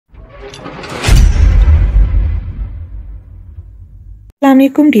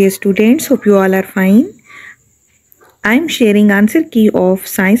Assalamualaikum dear students, hope you all are fine. I am sharing answer key of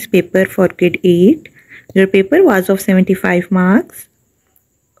science paper for grade 8. Your paper was of 75 marks.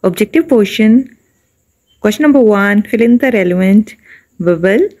 Objective portion. Question number 1, fill in the relevant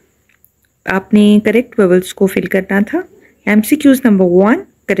vowel. आपने correct vowels को fill करना था. MCQs number 1,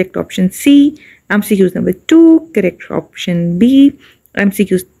 correct option C. MCQs number 2, correct option B.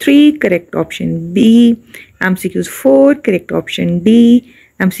 MCQs 3, correct option B. MCQs 4, correct option D.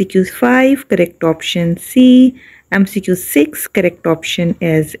 MCQs 5, correct option C. MCQs 6, correct option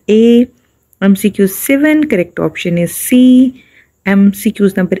is A. MCQs 7, correct option is C.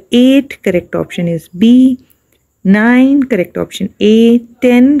 MCQs number 8, correct option is B. 9, correct option A.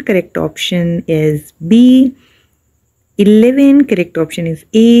 10, correct option is B. 11, correct option is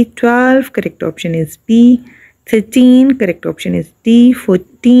A. 12, correct option is B. 13, correct option is D.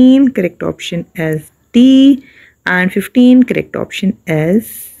 14, correct option is D. And 15, correct option is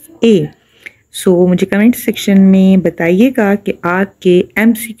A. So मुझे comment section में बताइएगा कि आपके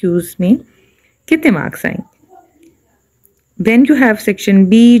MCQs में कितने marks आएंगे. Then you have section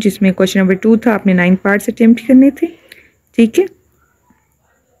B जिसमें question number 2 था, आपने 9 पार्ट्स अटेम्प्ट करने थे, ठीक है,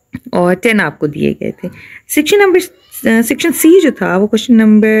 और 10 आपको दिए गए थे. सेक्शन सी जो था वो क्वेश्चन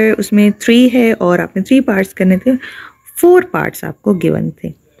नंबर उसमें 3 है और आपने 3 पार्ट्स करने थे, 4 पार्ट्स आपको गिवन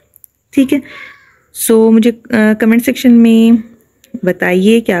थे, ठीक है. सो मुझे कमेंट सेक्शन में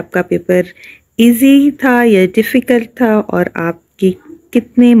बताइए कि आपका पेपर इजी था या डिफ़िकल्ट था और आपके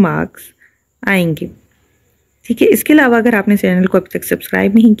कितने मार्क्स आएंगे, ठीक है. इसके अलावा अगर आपने चैनल को अभी तक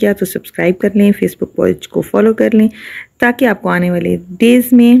सब्सक्राइब नहीं किया तो सब्सक्राइब कर लें, फेसबुक पेज को फॉलो कर लें ताकि आपको आने वाले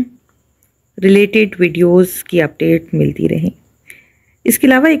डेज़ में रिलेटेड वीडियोस की अपडेट मिलती रहे. इसके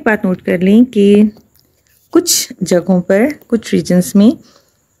अलावा एक बात नोट कर लें कि कुछ जगहों पर, कुछ रीजन्स में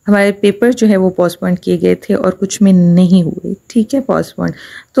हमारे पेपर जो है वो पोस्टपोन किए गए थे और कुछ में नहीं हुए, ठीक है, पोस्टपोन.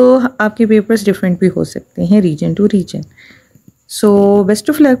 तो आपके पेपर्स डिफरेंट भी हो सकते हैं reason to reason. So best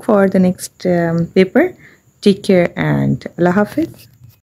of luck for the next paper. Take care and अल्लाह हाफिज़.